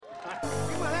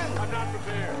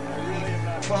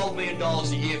$12 million a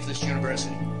year for this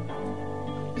university.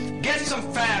 Get some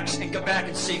facts and come back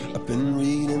and see me. I've been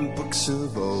reading books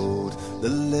of old, the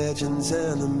legends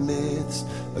and the myths,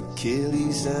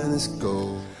 Achilles and his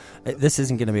gold. This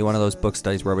isn't going to be one of those book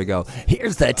studies where we go,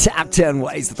 here's the top 10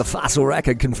 ways that the fossil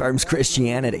record confirms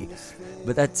Christianity.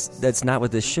 But that's not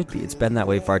what this should be. It's been that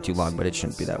way far too long, but it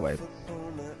shouldn't be that way.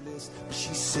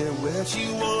 She said, where'd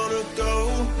you wanna go?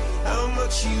 How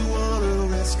much you wanna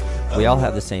risk? We all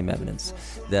have the same evidence.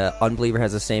 The unbeliever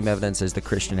has the same evidence as the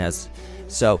Christian has.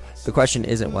 So the question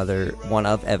isn't whether one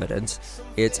of evidence,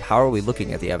 it's how are we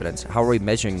looking at the evidence? How are we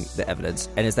measuring the evidence?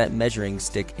 And is that measuring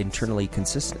stick internally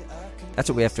consistent? That's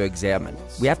what we have to examine.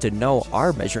 We have to know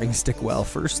our measuring stick well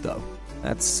first, though.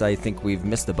 I think we've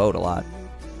missed the boat a lot.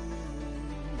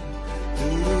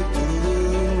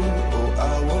 Oh,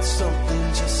 I want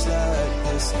something just like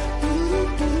this.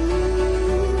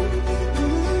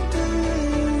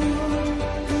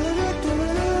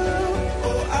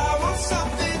 Oh, I want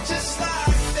something just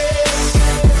like this.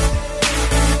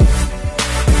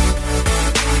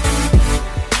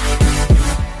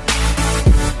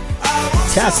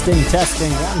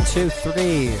 Testing. 1, 2,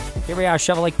 3. Here we are,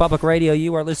 Shovel Lake Public Radio.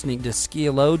 You are listening to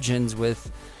Skieologians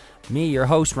with me, your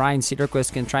host, Ryan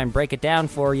Cederquist, going to try and break it down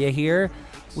for you here.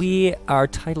 We are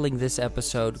titling this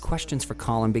episode Questions for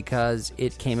Collin because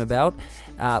it came about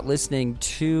listening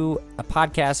to a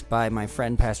podcast by my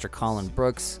friend, Pastor Collin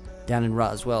Brooks, down in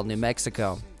Roswell, New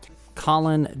Mexico.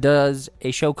 Collin does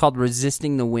a show called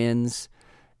Resisting the Winds.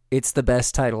 It's the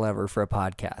best title ever for a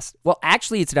podcast. Well,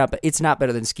 actually, it's not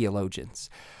better than Skieologians.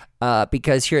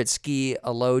 Because here at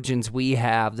Skieologians, we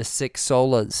have the 6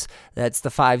 solas. That's the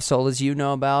 5 solas you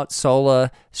know about,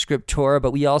 sola scriptura,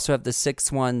 but we also have the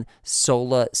 6th one,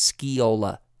 sola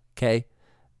skiola, okay?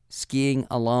 Skiing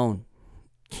alone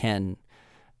can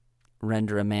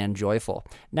render a man joyful.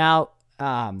 Now,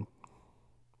 man,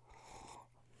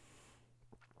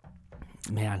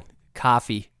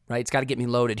 coffee, right? It's got to get me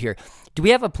loaded here. Do we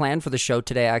have a plan for the show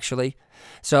today, actually?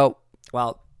 So,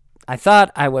 well, I thought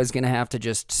I was going to have to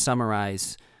just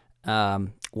summarize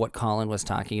what Collin was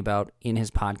talking about in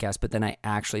his podcast, but then I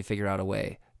actually figured out a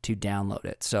way to download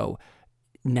it. So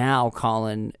now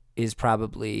Collin is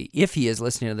probably, if he is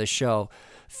listening to this show,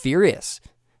 furious,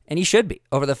 and he should be,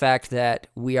 over the fact that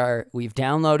we've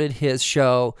downloaded his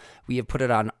show, we have put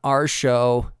it on our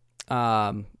show.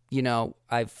 I've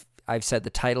said the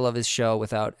title of his show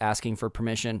without asking for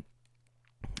permission.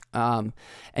 And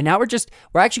now we're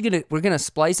gonna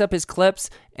splice up his clips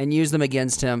and use them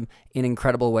against him in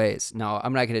incredible ways. No,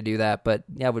 I'm not gonna do that, but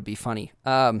that would be funny.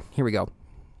 Here we go.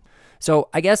 So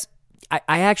I guess I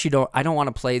actually don't want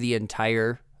to play the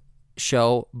entire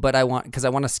show, but because I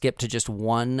want to skip to just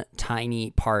one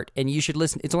tiny part, and you should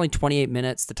listen. It's only 28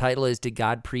 minutes. The title is "Did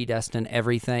God Predestine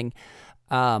Everything?"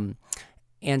 And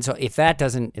so if that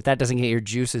doesn't get your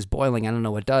juices boiling, I don't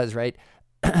know what does, right?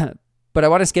 But I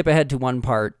want to skip ahead to one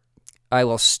part. I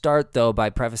will start, though, by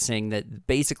prefacing that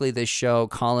basically this show,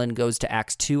 Collin goes to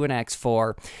Acts 2 and Acts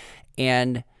 4,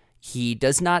 and he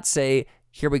does not say,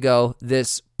 here we go,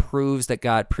 this proves that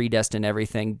God predestined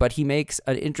everything, but he makes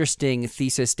an interesting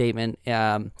thesis statement.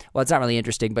 Well, it's not really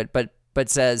interesting, but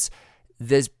says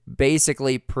this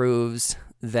basically proves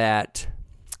that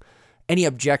any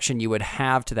objection you would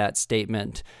have to that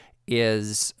statement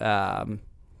is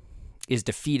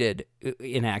defeated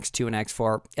in Acts 2 and Acts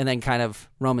 4, and then kind of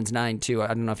Romans 9 too. I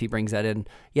don't know if he brings that in.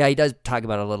 Yeah, he does talk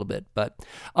about it a little bit, but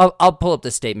I'll pull up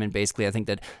the statement basically. I think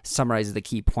that summarizes the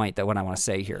key point that what I want to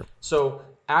say here. So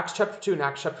Acts chapter 2 and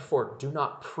Acts chapter 4 do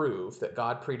not prove that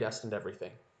God predestined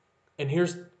everything. And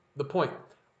here's the point.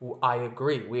 I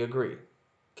agree. We agree.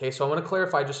 Okay, so I want to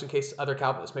clarify just in case other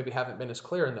Calvinists maybe haven't been as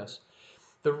clear in this.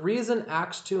 The reason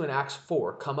Acts 2 and Acts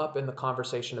 4 come up in the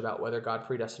conversation about whether God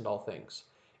predestined all things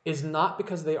is not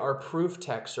because they are proof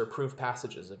texts or proof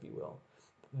passages, if you will,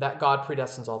 that God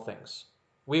predestines all things.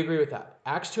 We agree with that.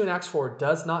 Acts 2 and Acts 4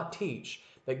 does not teach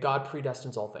that God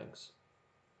predestines all things.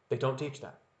 They don't teach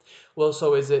that. Well,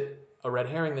 so is it a red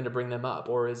herring then to bring them up?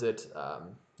 Or is it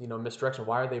misdirection?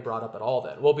 Why are they brought up at all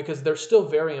then? Well, because they're still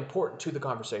very important to the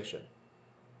conversation.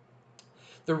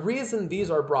 The reason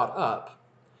these are brought up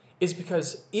is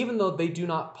because even though they do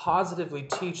not positively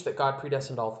teach that God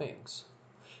predestined all things,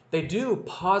 they do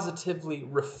positively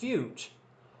refute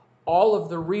all of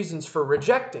the reasons for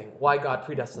rejecting why God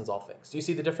predestines all things. Do you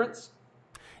see the difference?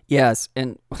 Yes,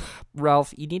 and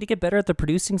Ralph, you need to get better at the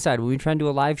producing side when we try and do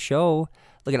a live show.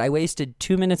 Look, I wasted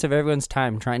 2 minutes of everyone's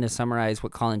time trying to summarize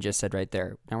what Collin just said right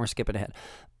there. Now we're skipping ahead.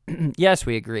 Yes,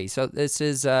 we agree. So this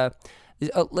is,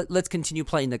 let's continue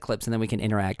playing the clips and then we can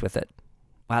interact with it.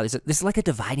 Wow, this is like a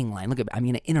dividing line. Look, I'm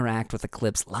going to interact with the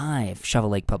clips live.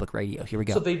 Shovel Lake Public Radio. Here we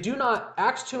go. So they do not,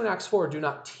 Acts 2 and Acts 4 do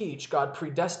not teach God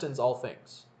predestines all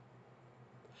things.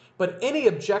 But any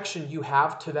objection you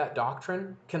have to that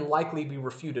doctrine can likely be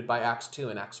refuted by Acts 2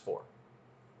 and Acts 4.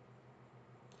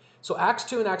 So Acts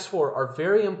 2 and Acts 4 are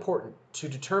very important to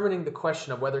determining the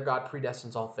question of whether God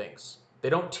predestines all things. They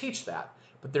don't teach that,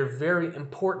 but they're very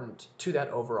important to that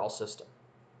overall system.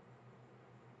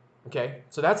 Okay,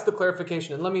 so that's the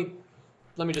clarification, and let me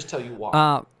just tell you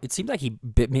why. It seemed like he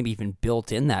maybe even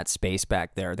built in that space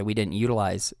back there that we didn't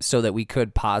utilize so that we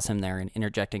could pause him there and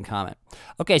interject and comment.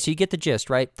 Okay, so you get the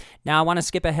gist, right? Now I want to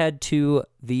skip ahead to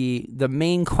the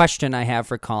main question I have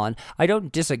for Collin. I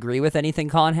don't disagree with anything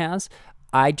Collin has.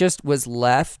 I just was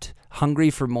left hungry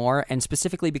for more, and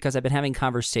specifically because I've been having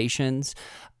conversations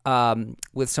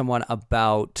with someone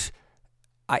about,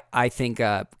 I think,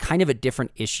 kind of a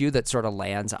different issue that sort of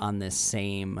lands on this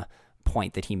same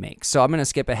point that he makes. So I'm going to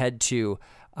skip ahead to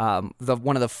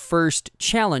one of the first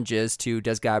challenges to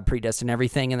does God predestine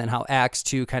everything, and then how Acts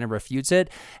 2 kind of refutes it.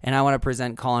 And I want to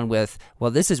present Collin with,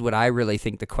 well, this is what I really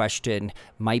think the question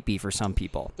might be for some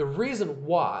people. The reason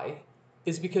why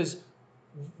is because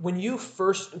when you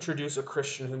first introduce a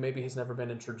Christian who maybe has never been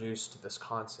introduced to this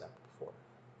concept before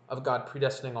of God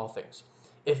predestining all things,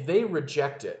 if they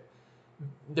reject it,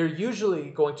 they're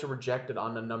usually going to reject it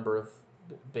on a number of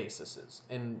bases.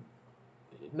 And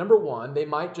number one, they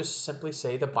might just simply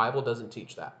say the Bible doesn't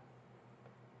teach that.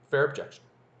 Fair objection.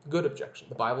 Good objection.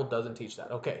 The Bible doesn't teach that.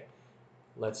 Okay,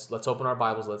 let's open our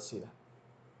Bibles, let's see that.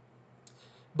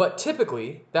 But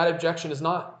typically, that objection is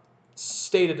not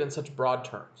stated in such broad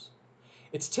terms.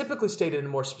 It's typically stated in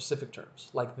more specific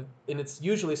terms, and it's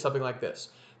usually something like this.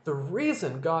 The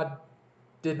reason God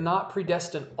did not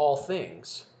predestine all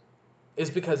things is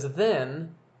because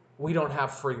then we don't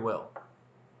have free will.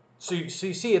 So you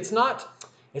see, it's not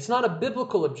a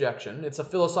biblical objection, it's a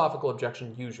philosophical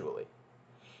objection usually.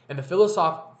 And the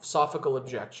philosophical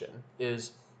objection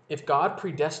is, if God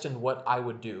predestined what I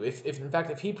would do, if in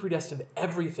fact, if he predestined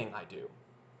everything I do,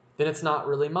 then it's not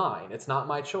really mine. It's not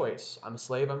my choice. I'm a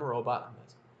slave, I'm a robot.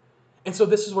 And so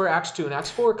this is where Acts 2 and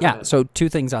Acts 4 come in. Yeah, so two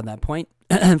things on that point.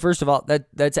 First of all,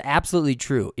 that's absolutely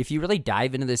true. If you really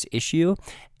dive into this issue,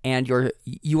 and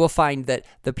you will find that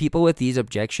the people with these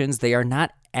objections, they are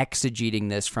not exegeting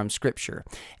this from Scripture.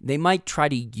 They might try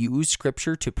to use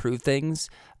Scripture to prove things,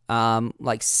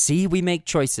 like, see, we make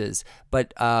choices,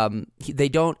 but they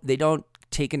don't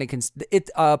take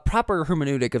into proper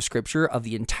hermeneutic of Scripture, of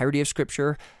the entirety of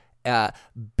Scripture.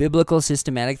 Biblical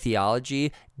systematic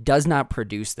theology does not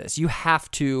produce this. You have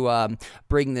to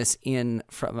bring this in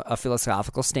from a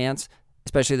philosophical stance,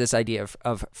 especially this idea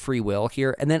of free will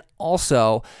here. And then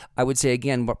also, I would say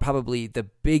again, what probably the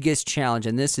biggest challenge,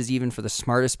 and this is even for the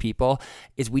smartest people,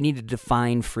 is we need to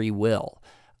define free will.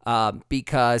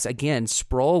 Because again,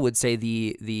 Sproul would say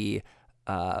the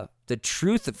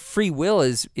truth of free will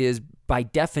is by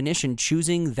definition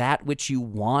choosing that which you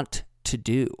want to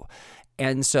do.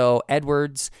 And so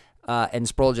Edwards and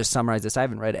Sproul just summarized this. I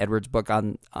haven't read Edwards' book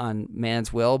on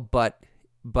man's will, but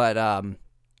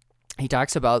he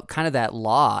talks about kind of that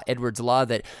law, Edwards' law,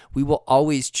 that we will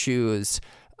always choose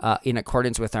in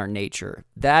accordance with our nature.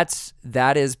 That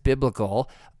is biblical.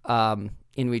 And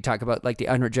we talk about like the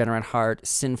unregenerate heart,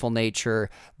 sinful nature,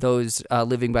 those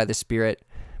living by the Spirit.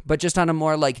 But just on a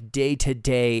more like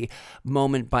day-to-day,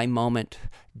 moment-by-moment,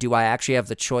 do I actually have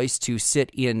the choice to sit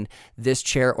in this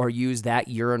chair or use that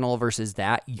urinal versus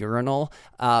that urinal?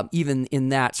 Even in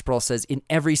that, Sproul says, in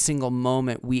every single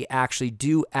moment, we actually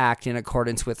do act in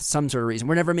accordance with some sort of reason.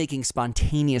 We're never making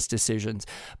spontaneous decisions.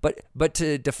 But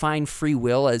to define free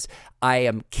will as I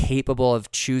am capable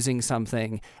of choosing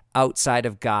something outside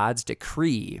of God's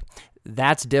decree,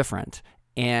 that's different.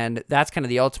 And that's kind of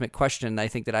the ultimate question I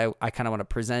think that I kind of want to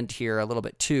present here a little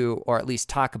bit too, or at least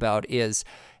talk about, is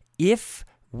if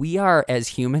we are as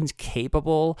humans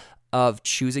capable of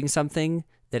choosing something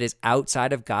that is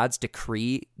outside of God's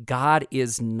decree, God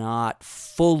is not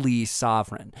fully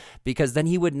sovereign, because then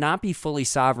he would not be fully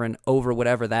sovereign over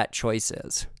whatever that choice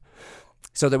is.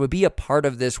 So there would be a part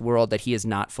of this world that he is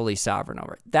not fully sovereign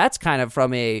over. That's kind of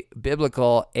from a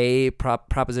biblical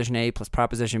proposition A plus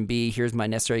proposition B. Here's my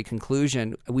necessary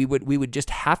conclusion. We would just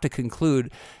have to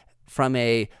conclude from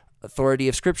a authority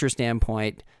of Scripture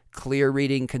standpoint, clear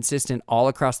reading, consistent all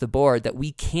across the board, that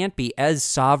we can't be as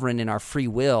sovereign in our free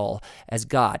will as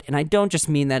God. And I don't just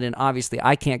mean that in, obviously,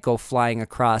 I can't go flying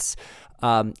across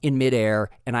in midair,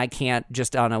 and I can't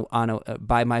just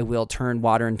by my will turn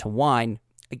water into wine.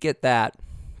 I get that.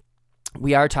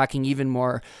 We are talking even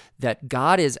more that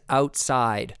God is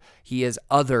outside. He is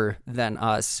other than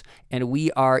us, and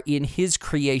we are in his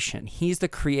creation. He's the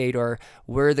creator,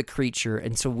 we're the creature,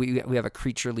 and so we have a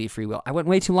creaturely free will. I went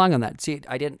way too long on that. See,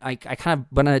 I kind of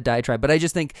went on a diatribe, but I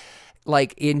just think,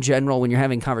 like, in general, when you're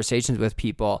having conversations with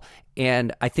people,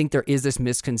 and I think there is this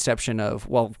misconception of,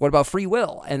 well, what about free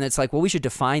will? And it's like, well, we should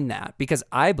define that, because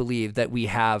I believe that we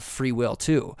have free will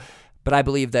too. But I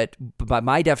believe that by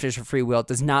my definition of free will, it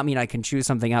does not mean I can choose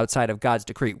something outside of God's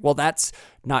decree. Well, that's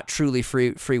not truly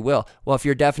free will. Well, if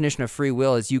your definition of free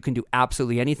will is you can do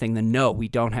absolutely anything, then no, we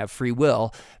don't have free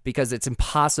will, because it's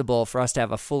impossible for us to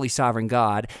have a fully sovereign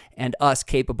God and us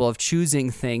capable of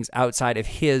choosing things outside of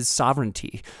his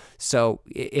sovereignty. So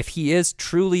if he is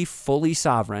truly fully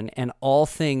sovereign and all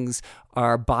things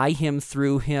are by him,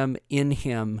 through him, in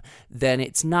him, then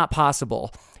it's not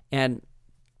possible. And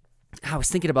I was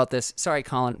thinking about this. Sorry,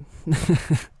 Collin.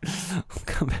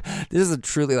 This is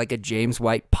truly like a James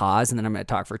White pause, and then I'm going to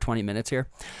talk for 20 minutes here.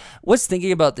 What's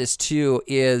thinking about this too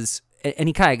is, and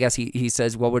he kind of, I guess he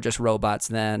says, well, we're just robots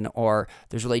then, or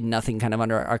there's really nothing kind of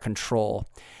under our control.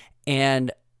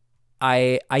 And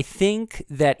I think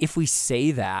that if we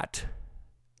say that,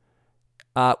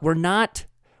 we're not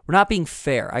being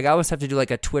fair. I always have to do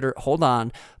like a Twitter, hold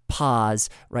on, pause,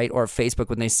 right? Or Facebook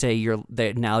when they say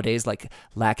they're nowadays like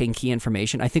lacking key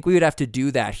information. I think we would have to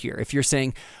do that here. If you're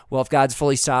saying, well, if God's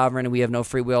fully sovereign and we have no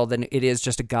free will, then it is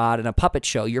just a God and a puppet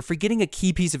show. You're forgetting a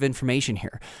key piece of information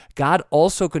here. God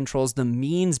also controls the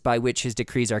means by which his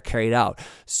decrees are carried out.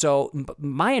 So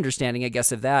my understanding, I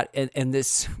guess, of that, and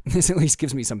this at least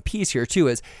gives me some peace here too,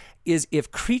 is if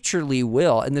creaturely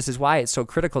will, and this is why it's so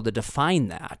critical to define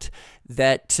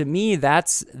that to me,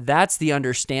 that's the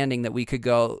understanding that we could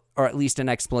go, or at least an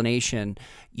explanation,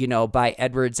 by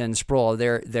Edwards and Sproul,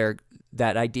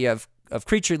 that idea of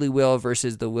creaturely will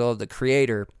versus the will of the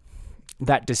creator,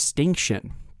 that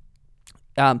distinction,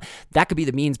 that could be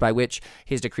the means by which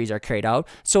his decrees are carried out.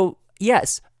 So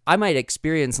yes, I might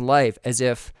experience life as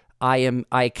if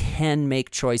I can make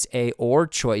choice A or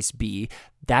choice B.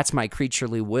 That's my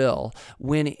creaturely will.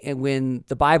 When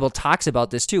the Bible talks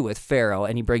about this too with Pharaoh,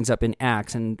 and he brings up in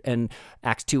Acts and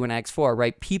Acts 2 and Acts 4,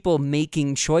 right? People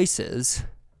making choices,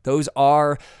 those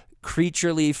are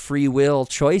creaturely free will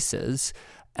choices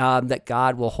that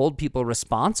God will hold people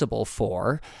responsible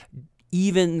for,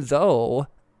 even though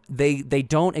they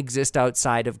don't exist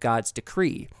outside of God's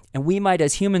decree. And we might,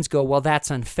 as humans, go, well,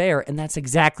 that's unfair. And that's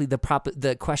exactly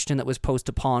the question that was posed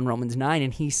to Paul in Romans 9.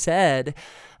 And he said,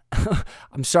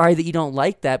 I'm sorry that you don't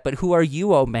like that, but who are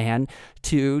you, oh man,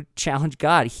 to challenge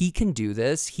God? He can do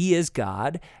this. He is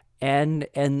God. And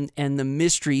the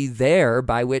mystery there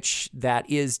by which that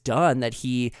is done, that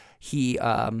he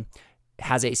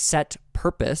has a set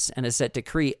purpose and a set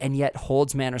decree, and yet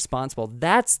holds man responsible.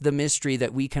 That's the mystery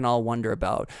that we can all wonder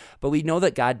about. But we know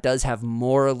that God does have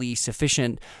morally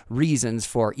sufficient reasons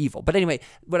for evil. But anyway,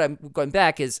 what I'm going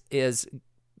back is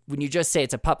when you just say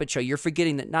it's a puppet show, you're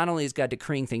forgetting that not only is God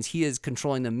decreeing things, he is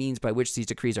controlling the means by which these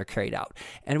decrees are carried out.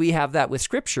 And we have that with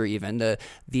Scripture even.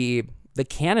 The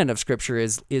canon of Scripture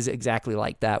is exactly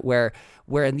like that, where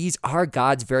these are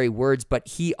God's very words, but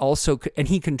he also, and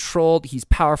he's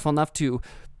powerful enough to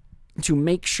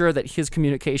make sure that his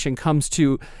communication comes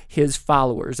to his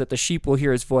followers, that the sheep will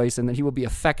hear his voice, and that he will be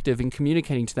effective in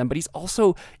communicating to them. But he's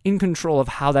also in control of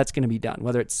how that's going to be done,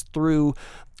 whether it's through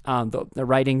the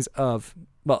writings of,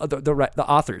 well, the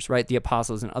authors, right, the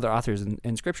apostles and other authors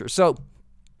in Scripture. So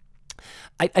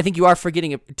I think you are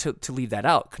forgetting to leave that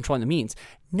out, controlling the means.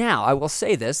 Now, I will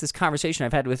say this conversation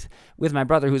I've had with my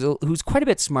brother, who's quite a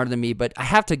bit smarter than me, but I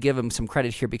have to give him some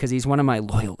credit here because he's one of my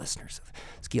loyal listeners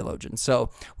of Skieologians. So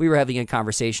we were having a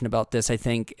conversation about this, I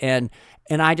think, and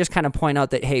I just kind of point out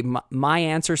that, hey, my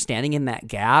answer standing in that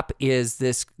gap is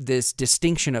this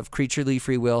distinction of creaturely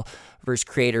free will versus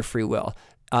creator free will.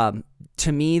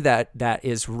 To me, that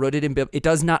is rooted in Bible. It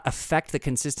does not affect the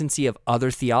consistency of other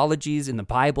theologies in the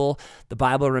Bible. The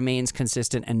Bible remains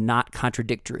consistent and not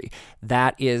contradictory.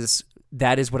 That is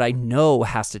what I know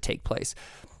has to take place.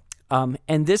 And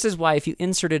this is why if you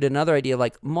inserted another idea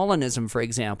like Molinism, for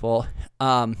example,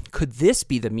 could this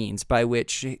be the means by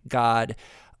which God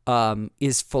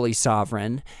is fully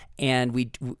sovereign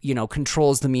and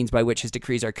controls the means by which his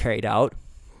decrees are carried out?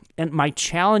 And my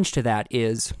challenge to that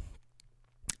is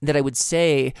that I would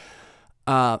say,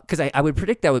 because I would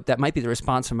predict that might be the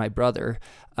response from my brother,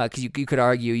 because you could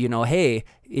argue, hey,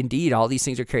 indeed, all these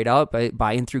things are carried out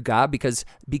by and through God because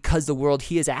the world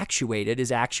he has actuated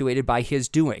is actuated by his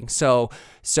doing. So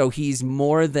he's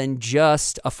more than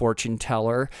just a fortune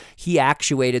teller. He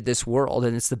actuated this world,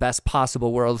 and it's the best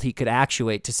possible world he could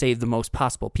actuate to save the most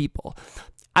possible people.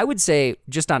 I would say,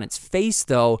 just on its face,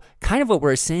 though, kind of what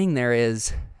we're saying there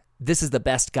is this is the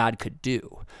best God could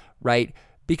do, right?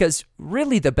 Because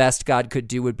really the best God could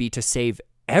do would be to save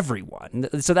everyone.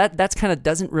 So that's kind of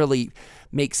doesn't really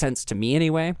make sense to me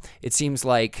anyway. It seems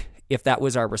like if that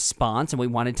was our response and we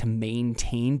wanted to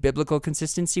maintain biblical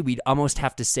consistency, we'd almost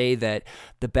have to say that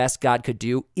the best God could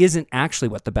do isn't actually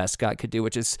what the best God could do,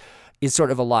 which is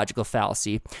sort of a logical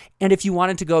fallacy. And if you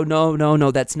wanted to go,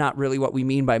 no, that's not really what we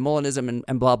mean by Molinism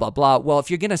and blah, blah, blah. Well, if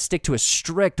you're going to stick to a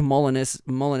strict Molinist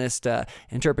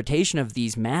interpretation of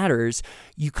these matters,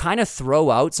 you kind of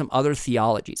throw out some other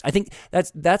theologies. I think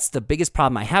that's the biggest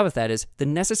problem I have with that is the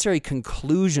necessary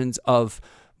conclusions of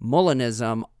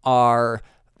Molinism are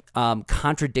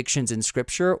contradictions in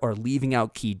Scripture or leaving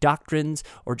out key doctrines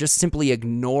or just simply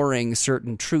ignoring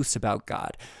certain truths about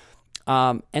God.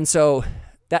 And so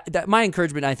that my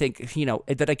encouragement, I think,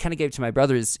 that I kind of gave to my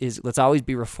brother is let's always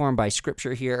be reformed by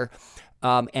Scripture here.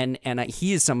 And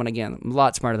he is someone, again, a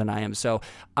lot smarter than I am. So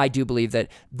I do believe that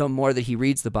the more that he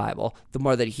reads the Bible, the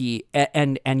more that he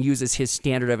and uses his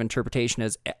standard of interpretation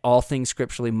as all things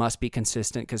scripturally must be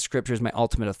consistent because Scripture is my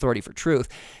ultimate authority for truth.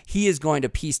 He is going to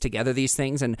piece together these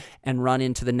things and run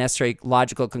into the necessary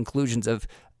logical conclusions of,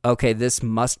 okay, this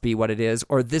must be what it is,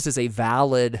 or this is a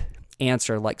valid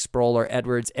answer like Sproul or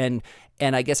Edwards. And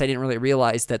I guess I didn't really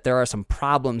realize that there are some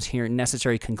problems here,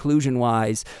 necessary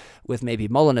conclusion-wise, with maybe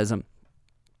Molinism.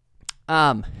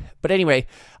 But anyway,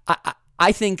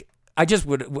 I think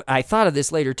I thought of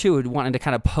this later too, wanting to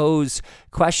kind of pose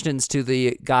questions to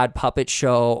the God puppet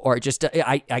show, or just,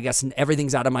 I guess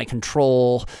everything's out of my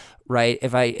control, right?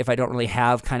 If I don't really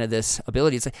have kind of this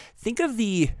ability, it's like, think of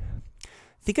the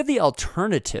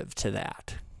alternative to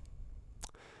that.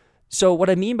 So what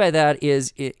I mean by that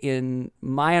is, in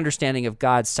my understanding of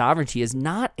God's sovereignty, is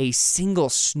not a single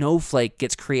snowflake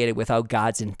gets created without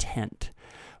God's intent.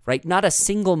 Right? Not a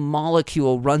single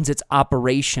molecule runs its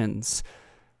operations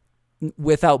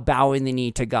without bowing the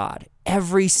knee to God.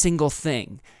 Every single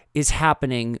thing is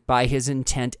happening by his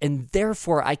intent, and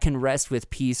therefore I can rest with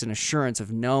peace and assurance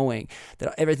of knowing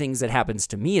that everything that happens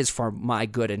to me is for my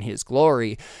good and his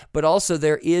glory, but also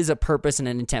there is a purpose and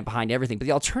an intent behind everything. But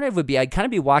the alternative would be I'd kind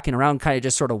of be walking around kind of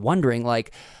just sort of wondering,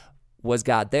 like, was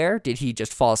God there? Did he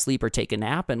just fall asleep or take a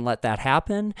nap and let that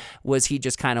happen? Was he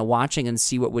just kind of watching and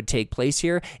see what would take place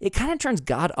here? It kind of turns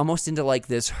God almost into like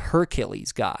this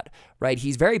Hercules God, right?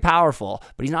 He's very powerful,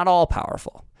 but he's not all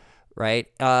powerful, right?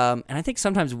 And I think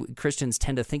sometimes Christians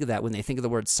tend to think of that when they think of the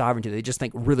word sovereignty. They just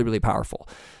think really, really powerful.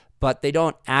 But they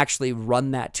don't actually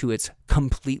run that to its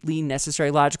completely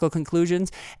necessary logical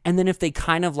conclusions. And then if they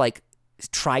kind of like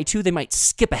try to, they might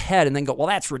skip ahead and then go, well,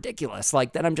 that's ridiculous.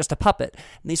 Like, then I'm just a puppet.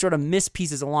 And they sort of miss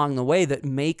pieces along the way that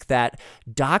make that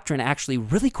doctrine actually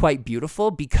really quite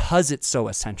beautiful because it's so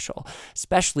essential,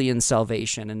 especially in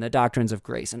salvation and the doctrines of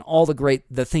grace and all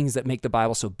the things that make the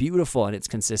Bible so beautiful in its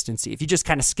consistency. If you just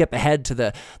kind of skip ahead to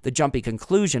the jumpy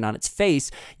conclusion on its face,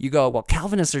 you go, well,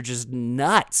 Calvinists are just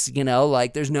nuts,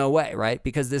 like there's no way, right?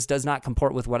 Because this does not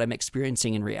comport with what I'm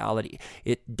experiencing in reality.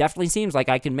 It definitely seems like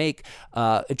I can make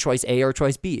a choice A or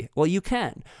choice B. Well, you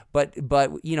can, but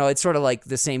it's sort of like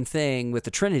the same thing with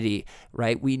the Trinity,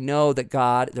 right? We know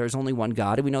that there's only one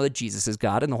God, and we know that Jesus is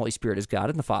God, and the Holy Spirit is God,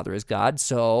 and the Father is God.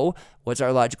 So what's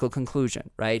our logical conclusion,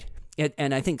 right?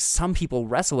 And I think some people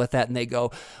wrestle with that, and they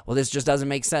go, well, this just doesn't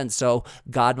make sense. So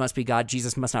God must be God.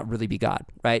 Jesus must not really be God,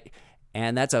 right?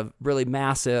 And that's a really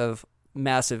massive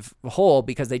hole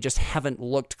because they just haven't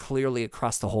looked clearly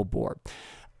across the whole board.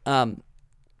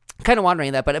 Kind of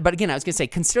wondering that, but again, I was going to say,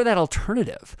 consider that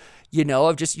alternative,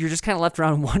 you're just kind of left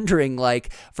around wondering,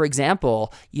 like, for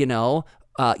example,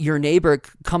 your neighbor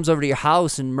comes over to your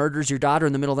house and murders your daughter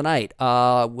in the middle of the night.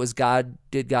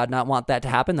 Did God not want that to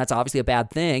happen? That's obviously a bad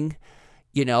thing.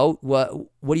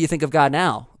 What do you think of God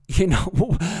now?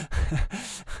 The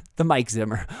Mike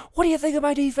Zimmer. What do you think of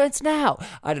my defense now?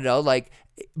 I don't know, like,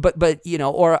 but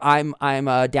or I'm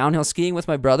downhill skiing with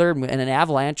my brother and an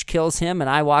avalanche kills him and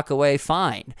I walk away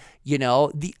fine.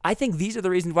 I think these are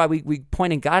the reasons why we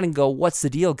point at God and go, what's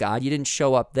the deal, God? You didn't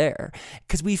show up there.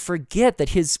 Because we forget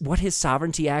that what his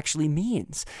sovereignty actually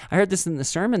means. I heard this in the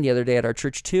sermon the other day at our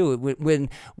church too. When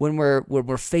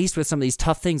we're faced with some of these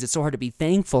tough things, it's so hard to be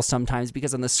thankful sometimes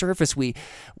because on the surface we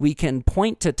can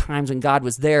point to times when God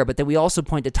was there, but then we also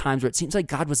point to times where it seems like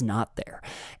God was not there.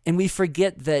 And we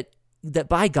forget that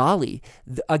by golly,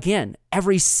 again,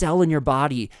 every cell in your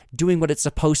body doing what it's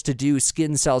supposed to do,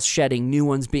 skin cells shedding, new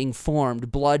ones being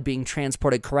formed, blood being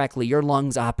transported correctly, your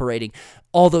lungs operating,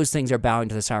 all those things are bowing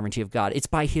to the sovereignty of God. It's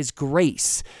by his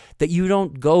grace that you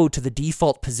don't go to the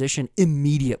default position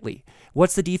immediately.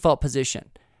 What's the default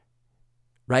position?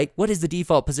 right? What is the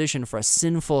default position for a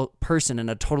sinful person and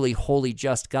a totally holy,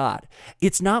 just God?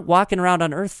 It's not walking around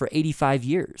on earth for 85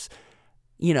 years,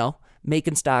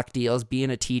 making stock deals, being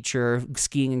a teacher,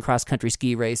 skiing in cross-country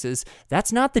ski races.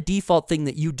 That's not the default thing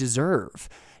that you deserve,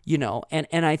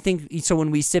 and I think, so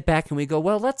when we sit back and we go,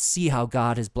 well, let's see how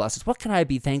God has blessed us. What can I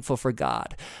be thankful for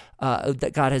God,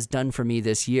 that God has done for me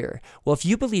this year? Well, if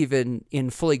you believe in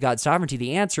fully God's sovereignty,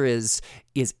 the answer is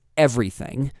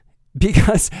everything,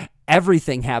 because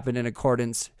everything happened in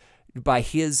accordance by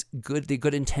the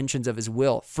good intentions of his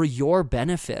will for your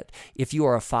benefit, if you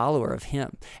are a follower of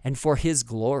him, and for his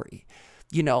glory.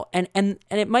 And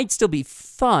it might still be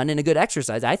fun and a good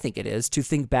exercise, I think it is, to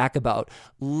think back about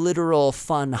literal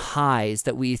fun highs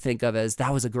that we think of as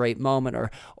that was a great moment, or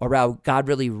how God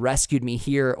really rescued me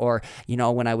here, or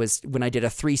when I did a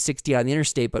 360 on the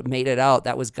interstate but made it out,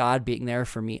 that was God being there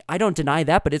for me. I don't deny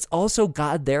that, but it's also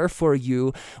God there for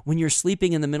you when you're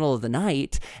sleeping in the middle of the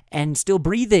night and still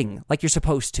breathing like you're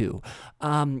supposed to.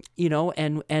 And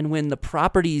when the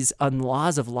properties and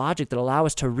laws of logic that allow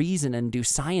us to reason and do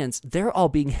science, they're all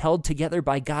being held together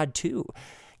by God too,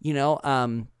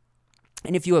 and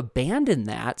if you abandon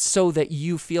that so that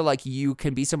you feel like you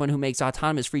can be someone who makes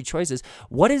autonomous free choices,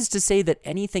 what is to say that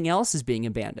anything else is being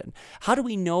abandoned? How do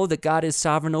we know that God is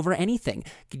sovereign over anything?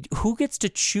 Who gets to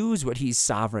choose what he's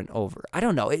sovereign over? I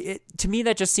don't know. To me,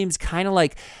 that just seems kind of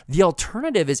like the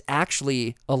alternative is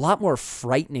actually a lot more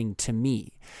frightening to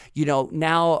me,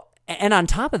 now. And on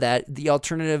top of that, the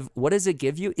alternative, what does it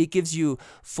give you? It gives you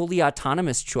fully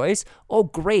autonomous choice. Oh,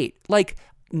 great. Like,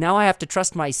 now I have to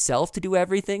trust myself to do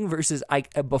everything versus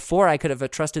before I could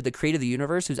have trusted the creator of the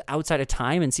universe, who's outside of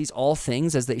time and sees all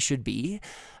things as they should be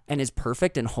and is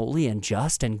perfect and holy and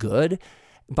just and good.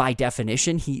 By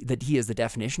definition, he is the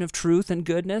definition of truth and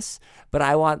goodness, but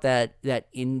I want that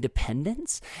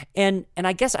independence. And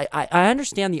I guess I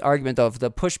understand the argument, though, of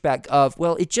the pushback of,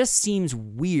 well, it just seems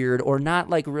weird or not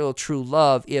like real true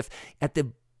love if at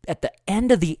the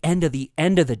end of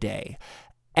the day,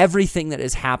 everything that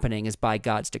is happening is by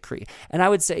God's decree. And I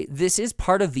would say this is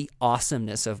part of the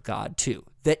awesomeness of God too,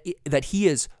 that he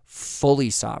is fully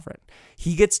sovereign.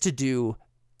 He gets to do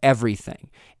everything.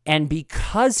 And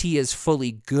because he is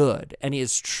fully good and he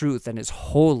is truth and is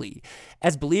holy,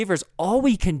 as believers, all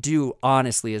we can do,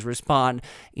 honestly, is respond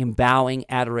in bowing,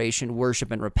 adoration,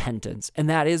 worship, and repentance. And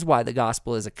that is why the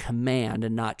gospel is a command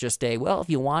and not just if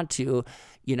you want to,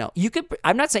 you could,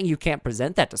 I'm not saying you can't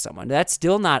present that to someone. That's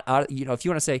still not, if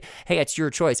you want to say, hey, it's your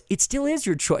choice, it still is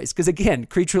your choice. Because again,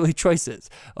 creaturely choices.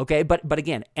 Okay. But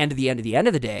again, end of the end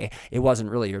of the day, it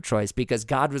wasn't really your choice because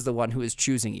God was the one who was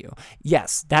choosing you.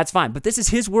 Yes, that's fine. But this is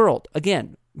his world.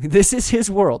 Again, this is his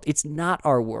world. It's not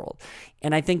our world.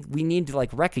 And I think we need to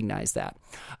recognize that.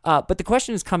 But the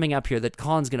question is coming up here that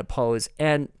Collin's going to pose,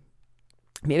 and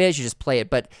maybe I should just play it,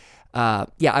 but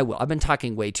yeah, I will. I've been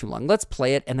talking way too long. Let's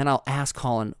play it, and then I'll ask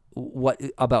Collin what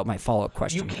about my follow-up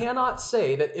question. You cannot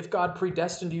say that if God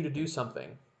predestined you to do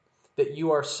something, that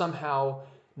you are somehow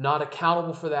not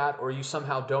accountable for that, or you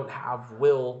somehow don't have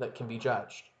will that can be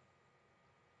judged.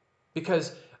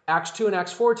 Because Acts 2 and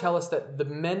Acts 4 tell us that the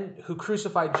men who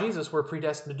crucified Jesus were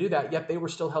predestined to do that, yet they were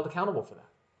still held accountable for that.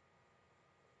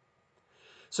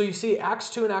 So you see, Acts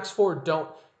 2 and Acts 4 don't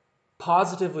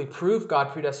positively prove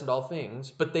God predestined all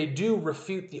things, but they do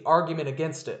refute the argument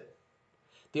against it.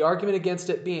 The argument against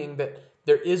it being that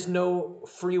there is no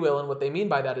free will, and what they mean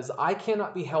by that is I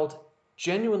cannot be held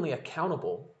genuinely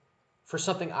accountable for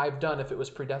something I've done if it was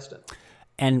predestined.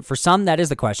 And for some, that is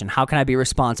the question. How can I be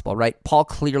responsible, right? Paul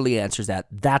clearly answers that.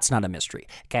 That's not a mystery,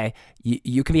 okay?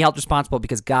 You can be held responsible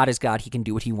because God is God. He can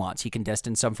do what he wants. He can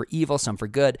destine some for evil, some for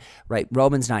good, right?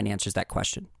 Romans 9 answers that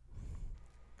question.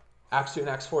 Acts 2 and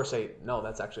Acts 4 say, no,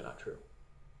 that's actually not true.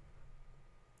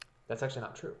 That's actually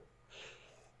not true.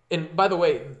 And by the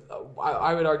way,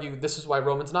 I would argue this is why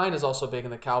Romans 9 is also big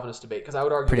in the Calvinist debate, because I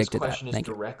would argue this question is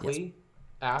directly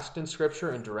asked in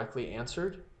Scripture and directly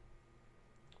answered.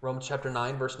 Romans chapter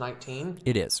 9, verse 19.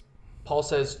 It is. Paul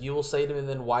says, you will say to me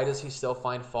then, why does he still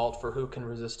find fault, for who can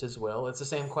resist his will? It's the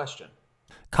same question.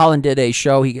 Collin did a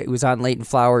show. He was on Leighton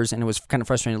Flowers, and it was kind of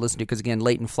frustrating to listen to because, again,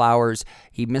 Leighton Flowers,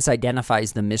 he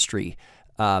misidentifies the mystery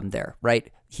there,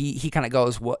 right? He kind of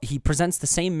goes, he presents the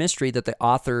same mystery that the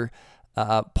author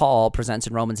Paul presents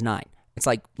in Romans 9. It's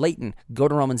like, Leighton, go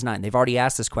to Romans 9. They've already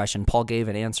asked this question. Paul gave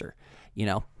an answer,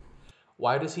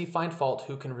 Why does he find fault?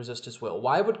 Who can resist his will?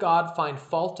 Why would God find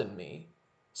fault in me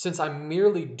since I'm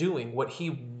merely doing what he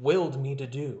willed me to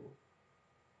do?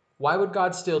 Why would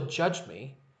God still judge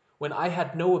me when I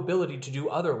had no ability to do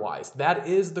otherwise? That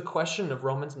is the question of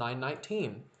Romans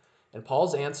 9:19. And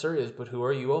Paul's answer is, but who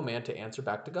are you, O man, to answer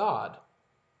back to God?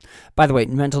 By the way,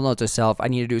 mental note to self, I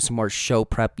need to do some more show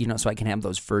prep, so I can have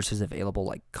those verses available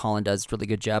like Collin does. Really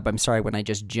good job. I'm sorry when I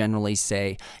just generally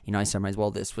say, I summarize,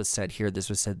 well, this was said here, this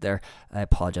was said there. I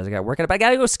apologize. I got to work on it, but I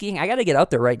got to go skiing. I got to get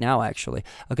out there right now, actually.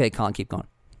 Okay, Collin, keep going.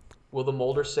 Will the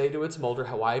molder say to its molder,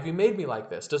 why have you made me like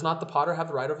this? Does not the potter have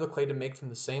the right over the clay to make from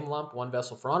the same lump one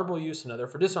vessel for honorable use, another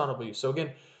for dishonorable use? So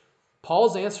again,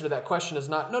 Paul's answer to that question is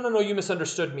not, no, you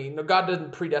misunderstood me. No, God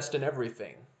didn't predestine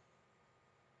everything.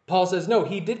 Paul says, no,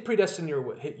 he did predestine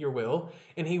your will,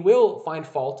 and he will find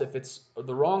fault if it's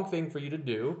the wrong thing for you to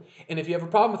do. And if you have a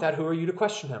problem with that, who are you to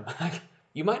question him?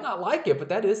 You might not like it, but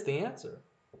that is the answer.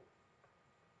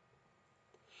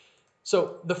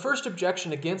 So the first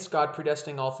objection against God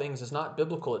predestining all things is not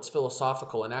biblical, it's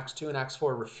philosophical. And Acts 2 and Acts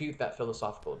 4 refute that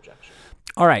philosophical objection.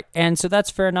 All right, and so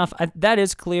that's fair enough. That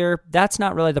is clear. That's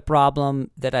not really the problem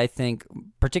that I think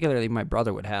particularly my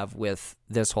brother would have with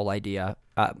this whole idea.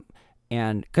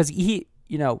 And because he,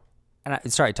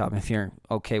 sorry, Tom, if you're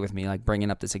okay with me like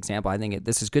bringing up this example, I think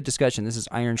this is good discussion. This is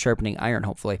iron sharpening iron,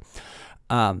 hopefully.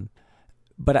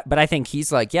 But I think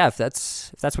he's like, yeah, if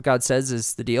that's what God says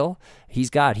is the deal, he's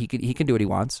God. He can do what he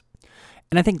wants.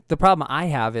 And I think the problem I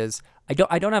have is I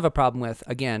don't have a problem with,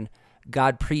 again,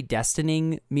 God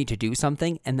predestining me to do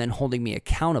something and then holding me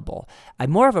accountable. I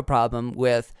more have a problem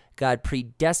with God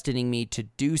predestining me to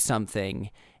do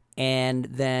something and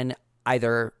then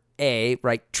either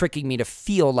tricking me to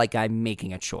feel like I'm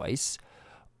making a choice,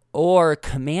 or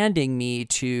commanding me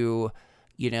to,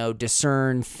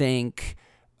 discern, think,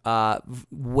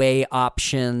 weigh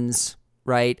options,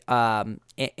 right?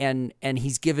 And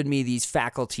he's given me these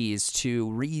faculties to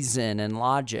reason and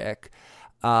logic.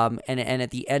 And at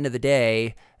the end of the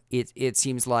day, it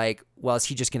seems like, well, is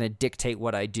he just going to dictate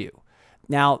what I do?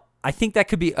 Now, I think that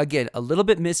could be, again, a little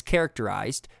bit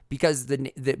mischaracterized, because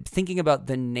the thinking about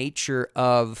the nature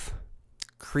of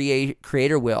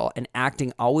creator will and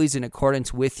acting always in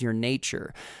accordance with your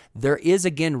nature, there is,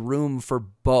 again, room for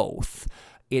both.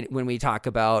 When we talk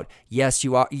about, yes,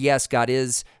 God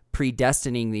is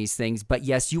predestining these things, but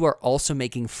yes, you are also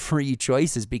making free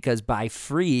choices, because by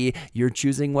free, you're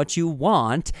choosing what you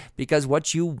want, because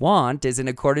what you want is in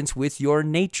accordance with your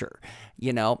nature,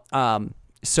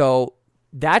 so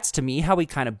that's, to me, how we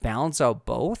kind of balance out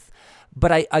both.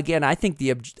 But I think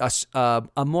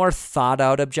a more thought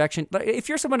out objection. But if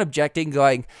you're someone objecting,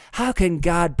 going, "How can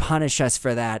God punish us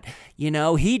for that?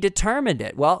 He determined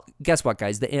it." Well, guess what,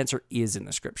 guys? The answer is in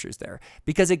the scriptures there,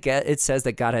 because it says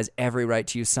that God has every right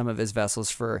to use some of His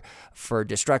vessels for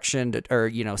destruction,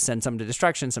 or send some to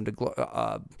destruction, some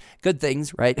to good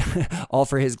things, right? All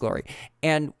for His glory.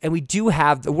 And we do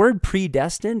have the word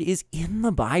predestined is in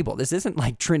the Bible. This isn't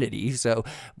like Trinity, so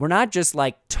we're not just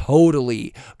like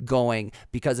totally going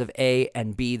because of A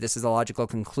and B, this is a logical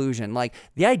conclusion. Like,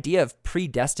 the idea of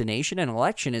predestination and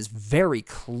election is very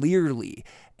clearly,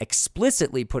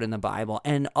 explicitly put in the Bible,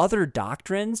 and other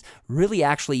doctrines really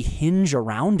actually hinge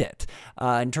around it,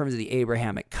 in terms of the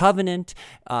Abrahamic covenant,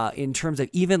 in terms of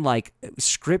even like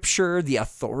Scripture, the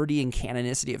authority and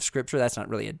canonicity of Scripture. That's not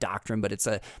really a doctrine, but it's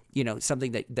a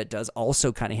something that does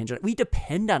also kind of hinge on it. We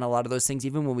depend on a lot of those things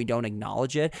even when we don't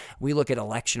acknowledge it. We look at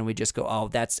election and we just go, oh,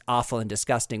 that's awful and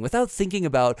disgusting, without thinking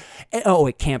about, oh,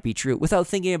 it can't be true, without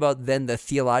thinking about then the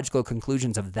theological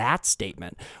conclusions of that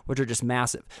statement, which are just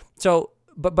massive. So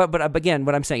But again,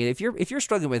 what I'm saying, if you're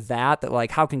struggling with that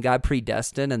like, how can God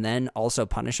predestine and then also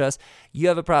punish us? You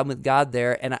have a problem with God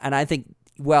there, and I think,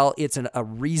 well, it's a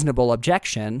reasonable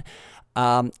objection.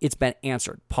 It's been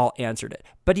answered. Paul answered it,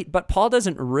 but Paul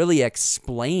doesn't really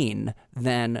explain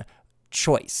then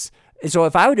choice. So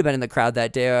if I would have been in the crowd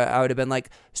that day, I would have been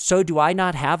like, so do I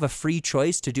not have a free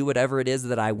choice to do whatever it is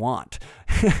that I want?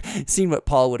 Seeing what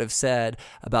Paul would have said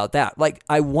about that. Like,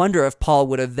 I wonder if Paul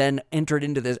would have then entered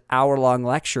into this hour-long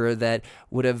lecture that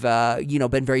would have,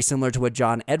 been very similar to what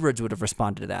John Edwards would have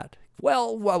responded to that.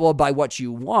 Well, by what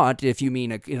you want, if you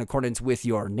mean in accordance with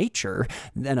your nature,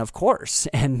 then of course.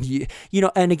 And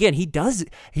and again, he doesn't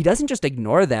just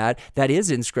ignore that. That is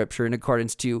in Scripture, in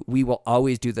accordance to, we will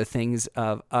always do the things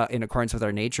in accordance with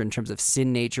our nature in terms of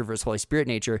sin nature versus Holy Spirit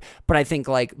nature. But I think,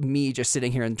 like, me just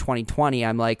sitting here in 2020,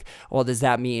 I'm like, well, does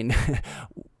that mean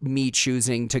me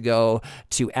choosing to go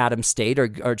to Adams State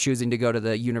or choosing to go to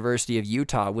the University of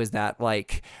Utah? Was that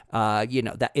like, how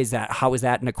is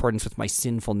that in accordance with my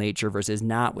sinful nature versus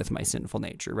not with my sinful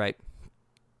nature, right?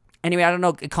 Anyway, I don't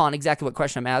know, Collin, exactly what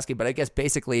question I'm asking, but I guess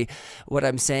basically what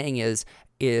I'm saying is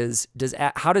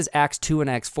how does Acts 2 and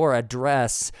Acts 4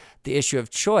 address the issue of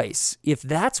choice? If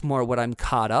that's more what I'm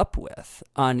caught up with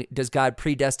on, does God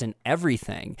predestine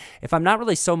everything? If I'm not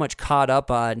really so much caught up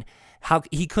on, how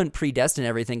he couldn't predestine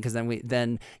everything, because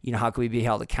then how can we be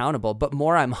held accountable? But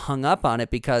more, I'm hung up on it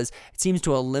because it seems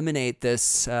to eliminate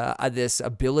this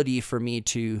ability for me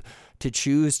to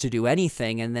choose to do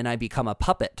anything, and then I become a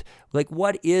puppet. Like,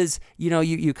 what is,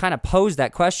 you kind of pose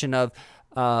that question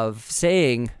of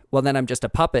saying, well, then I'm just a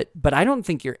puppet, but I don't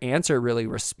think your answer really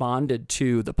responded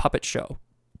to the puppet show.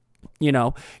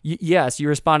 Yes, you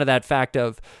respond to that fact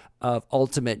of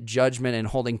ultimate judgment and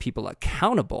holding people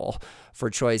accountable for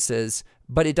choices,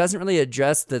 but it doesn't really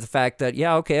address the fact that,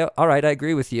 yeah, okay, all right, I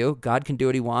agree with you. God can do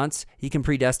what he wants. He can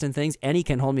predestine things, and he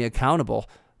can hold me accountable.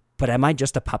 But am I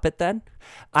just a puppet then?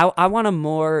 I want a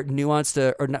more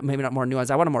nuanced, or maybe not more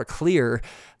nuanced, I want a more clear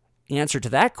answer to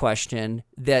that question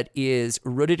that is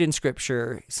rooted in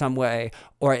Scripture some way,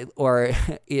 or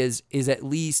is at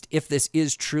least, if this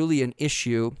is truly an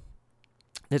issue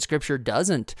that Scripture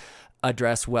doesn't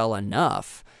address well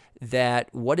enough, that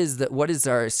what is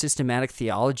our systematic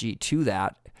theology to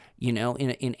that?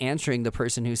 In answering the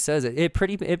person who says it, it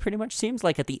pretty much seems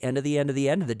like at the end of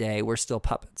the day, we're still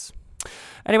puppets.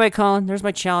 Anyway, Collin, there's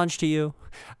my challenge to you.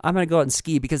 I'm going to go out and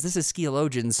ski, because this is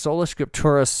Skieologians, Sola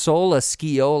Scriptura, Sola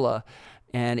Skiola,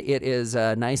 and it is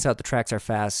nice out. The tracks are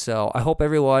fast, so I hope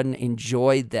everyone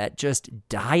enjoyed that just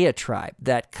diatribe,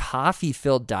 that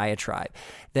coffee-filled diatribe.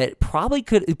 That probably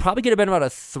could have been about a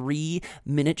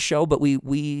 3-minute show, but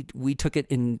we took it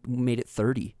and made it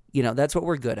 30. That's what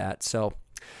we're good at. So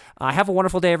have a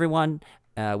wonderful day, everyone.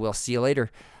 We'll see you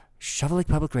later. Shovel Lake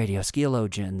Public Radio,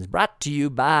 Skieologians, brought to you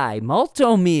by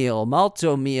Malto Meal.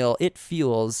 Malto Meal, it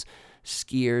fuels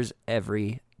skiers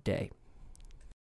every day.